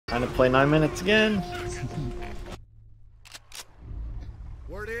Time to play 9 minutes again.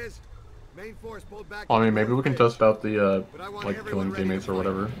 Word is, main force pulled back. Well, I mean, maybe we can test out the, like, killing teammates or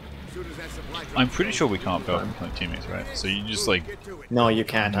whatever. I'm pretty sure we can't fail from killing teammates, right? So you just, like... No, you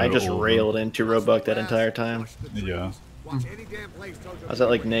can't. I just railed into Roebuck that entire time. Yeah. I was at,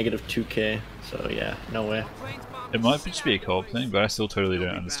 like, negative 2k, so yeah, no way. It might just be a co-op thing, but I still totally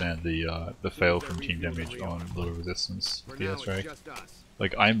don't understand the fail from team damage on Little Resistance, the S-Ray.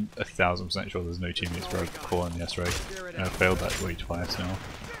 Like, I'm 1000% sure there's no teammates where I call on the S-Ray, and I've failed that way twice now.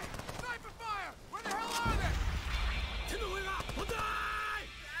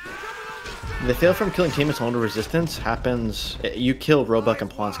 The fail from killing teammates on Little Resistance happens... You kill Roebuck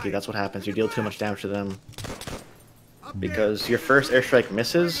and Plonsky, that's what happens. You deal too much damage to them. Because your first airstrike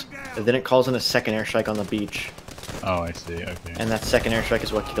misses, and then it calls in a second airstrike on the beach. Oh, I see, okay. And that second airstrike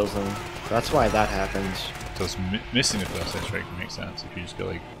is what kills them. So that's why that happens. So it's missing the first airstrike makes sense if you just get,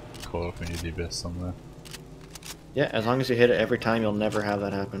 like, caught up into the abyss somewhere. Yeah, as long as you hit it every time, you'll never have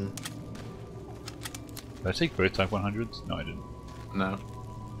that happen. Did I take both Type 100s? No, I didn't. No.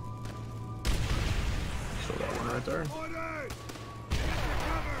 So that one right there.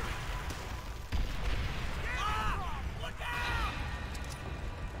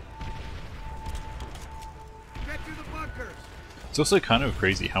 It's also kind of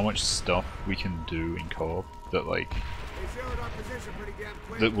crazy how much stuff we can do in co-op that, like,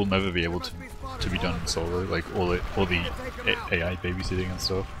 that will never be able to be done in solo. Like all the AI babysitting and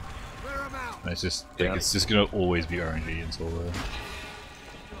stuff. And it's just like, it's just gonna always be RNG in solo.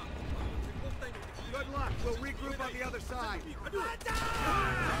 Good luck. We'll regroup on the other side.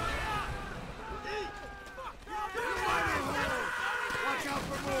 Watch out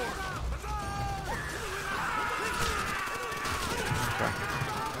for more.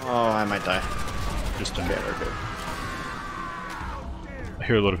 Oh, I might die. Just don't. Okay, we're good. I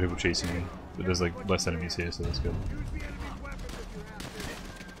hear a lot of people chasing me, but there's like less enemies here, so that's good.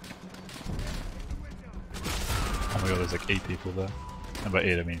 Oh my god, there's like 8 people there. And by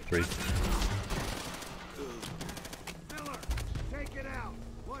 8 I mean 3. Miller, take it out.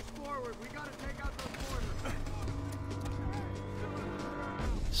 Push forward. We gotta take out those mortars.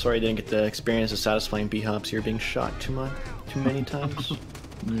 Sorry I didn't get to experience the satisfying B-hops. You're being shot too many times.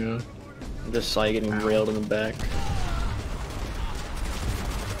 Yeah. I just saw you getting railed in the back.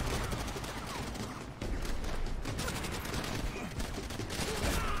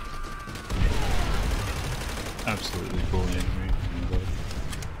 Absolutely bullying me.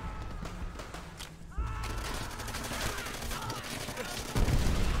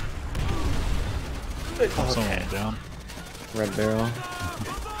 Someone down. Red barrel.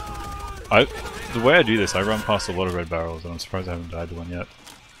 The way I do this, I run past a lot of red barrels, and I'm surprised I haven't died to one yet.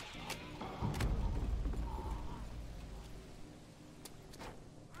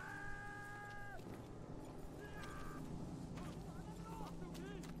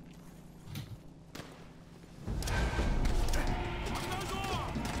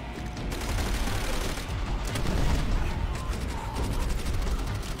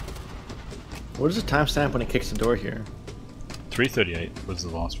 What is the timestamp when it kicks the door here? 3:38 was the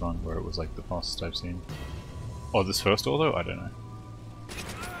last run where it was like the fastest I've seen. Oh, this first door though? I don't know.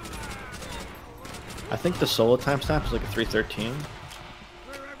 I think the solo timestamp is like a 3:13.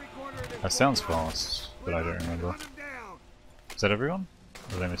 That sounds fast, but I don't remember. Is that everyone?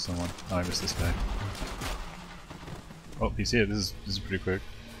 Or did I miss someone? Oh, I missed this guy. Oh, he's here. This is pretty quick.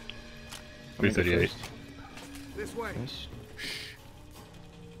 3:38. This way. Nice.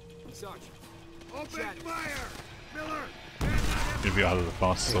 Sarge. Open fire! Miller! It'll be either the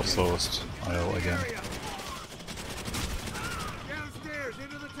fastest or slowest IL again. Downstairs,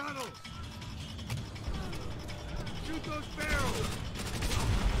 into the tunnels! Shoot those barrels!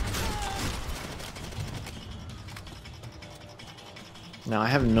 Now I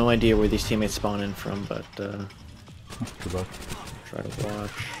have no idea where these teammates spawn in from, but Good luck. try to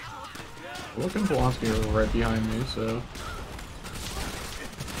watch. Luke and Blonsky are right behind me, so...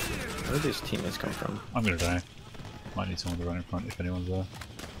 Where do these teammates come from? I'm gonna die. Might need someone to run in front if anyone's there.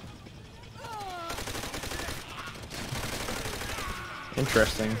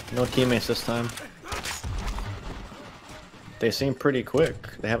 Interesting. No teammates this time. They seem pretty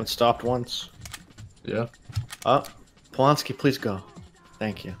quick. They haven't stopped once. Yeah. Polanski, please go.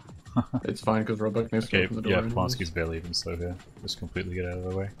 Thank you. It's fine because Roebuck needs to Okay, open the door. yeah, anyways. Polanski's barely even slow here. Just completely get out of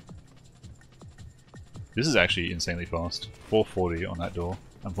the way. This is actually insanely fast. 440 on that door,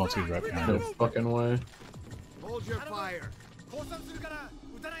 and Polanski's right behind No it. fucking way. Hold your fire.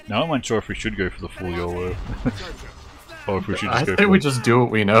 Now I'm unsure if we should go for the full YOLO. Or if we should just I go think for we just do what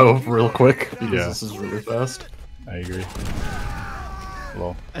we know real quick because Yeah. this is really fast. I agree.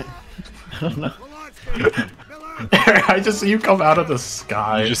 Lol. I don't know. I just see you come out of the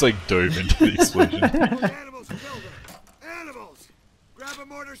sky. You just like dove into the explosion. Animals killed her. Animals! Grab a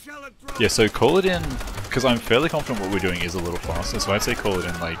mortar shell and throw Yeah, so call it in, because I'm fairly confident what we're doing is a little faster, so I'd say call it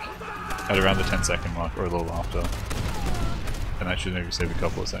in like at around the 10-second mark or a little after. And that should maybe save a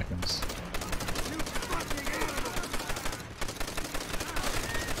couple of seconds.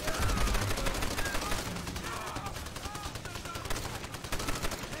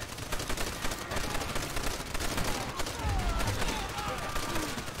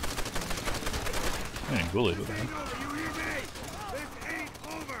 I ain't bullied with that. You hear me? This ain't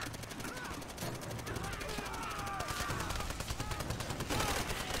over!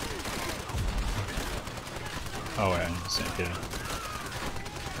 Oh wait, I understand, yeah.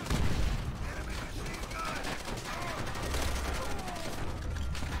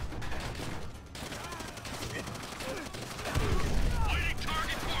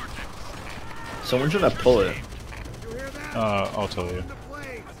 Someone should have pulled it. You hear that? I'll tell you. The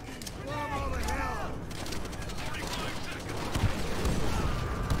flames! Blow 'em all to hell!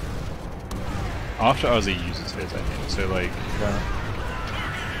 After Ozzy uses his, I think. So like,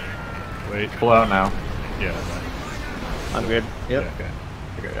 wait, Pull out now. yeah, I'm good. Yep. yeah, okay.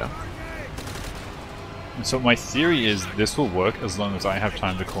 Okay, yeah. And so my theory is this will work as long as I have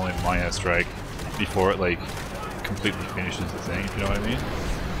time to call in my airstrike before it like completely finishes the thing, if you know what I mean?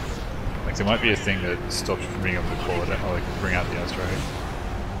 Like there might be a thing that stops you from being able to call it out, or like bring out the airstrike.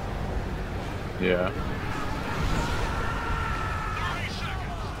 Yeah.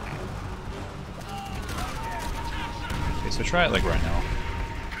 Okay, so try it like right now.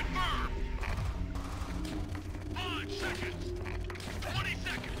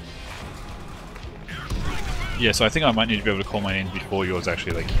 Yeah, so I think I might need to be able to call mine in before yours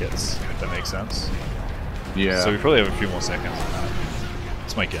actually like hits, if that makes sense. Yeah. So we probably have a few more seconds on that.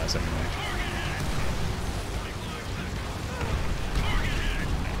 That's my guess anyway.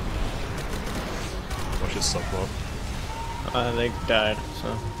 Watch it stop block. They died,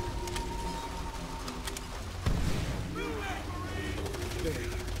 so.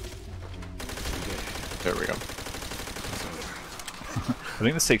 There we go. I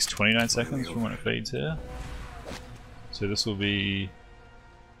think this takes 29 seconds from when it fades here. So this will be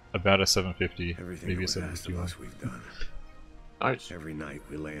about a 750, Everything maybe a that was asked of 751. us, we've done. Nice. Every night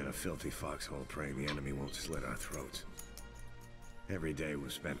we lay in a filthy foxhole praying the enemy won't slit our throats. Every day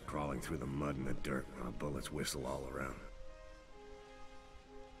was spent crawling through the mud and the dirt while bullets whistle all around.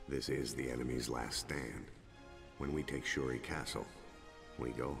 This is the enemy's last stand. When we take Shuri Castle,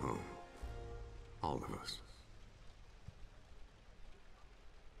 we go home. All of us.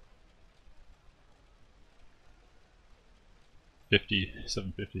 $50,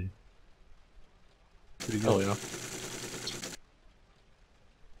 750. Hell yeah.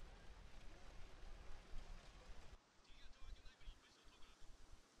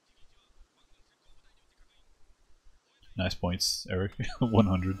 Nice points, Eric.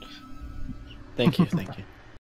 100. Thank you, thank you.